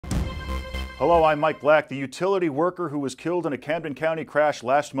Hello, I'm Mike Black. The utility worker who was killed in a Camden County crash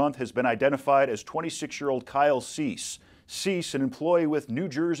last month has been identified as 26-year-old Kyle Cease. Cease, an employee with New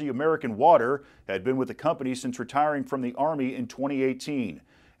Jersey American Water, had been with the company since retiring from the Army in 2018.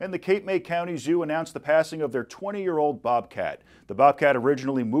 And the Cape May County Zoo announced the passing of their 20-year-old bobcat. The bobcat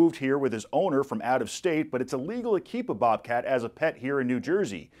originally moved here with his owner from out of state, but it's illegal to keep a bobcat as a pet here in New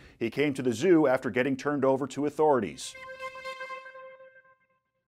Jersey. He came to the zoo after getting turned over to authorities.